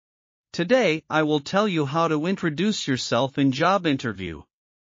Today I will tell you how to introduce yourself in job interview.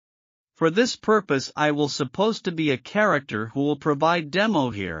 For this purpose I will suppose to be a character who will provide demo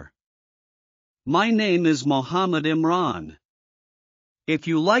here. My name is Mohammed Imran. If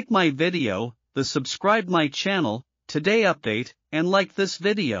you like my video, subscribe my channel, Today Update, and like this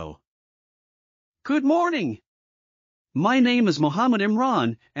video. Good morning! My name is Mohammed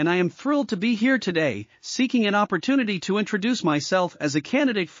Imran, and I am thrilled to be here today, seeking an opportunity to introduce myself as a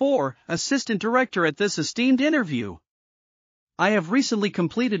candidate for Assistant Director at this esteemed interview. I have recently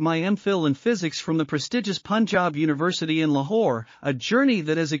completed my MPhil in Physics from the prestigious Punjab University in Lahore, a journey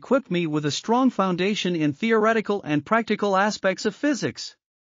that has equipped me with a strong foundation in theoretical and practical aspects of physics.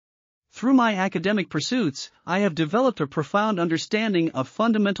 Through my academic pursuits, I have developed a profound understanding of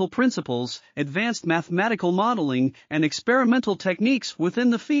fundamental principles, advanced mathematical modeling, and experimental techniques within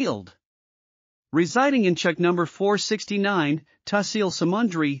the field. Residing in Chowk number 469, Tahsil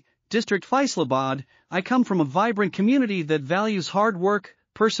Samundri, District Faisalabad, I come from a vibrant community that values hard work,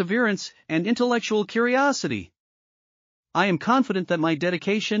 perseverance, and intellectual curiosity. I am confident that my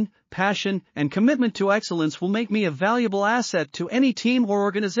dedication, passion, and commitment to excellence will make me a valuable asset to any team or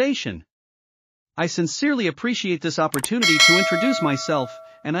organization. I sincerely appreciate this opportunity to introduce myself,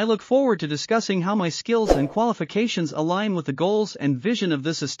 and I look forward to discussing how my skills and qualifications align with the goals and vision of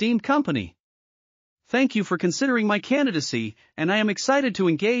this esteemed company. Thank you for considering my candidacy, and I am excited to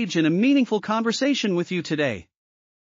engage in a meaningful conversation with you today.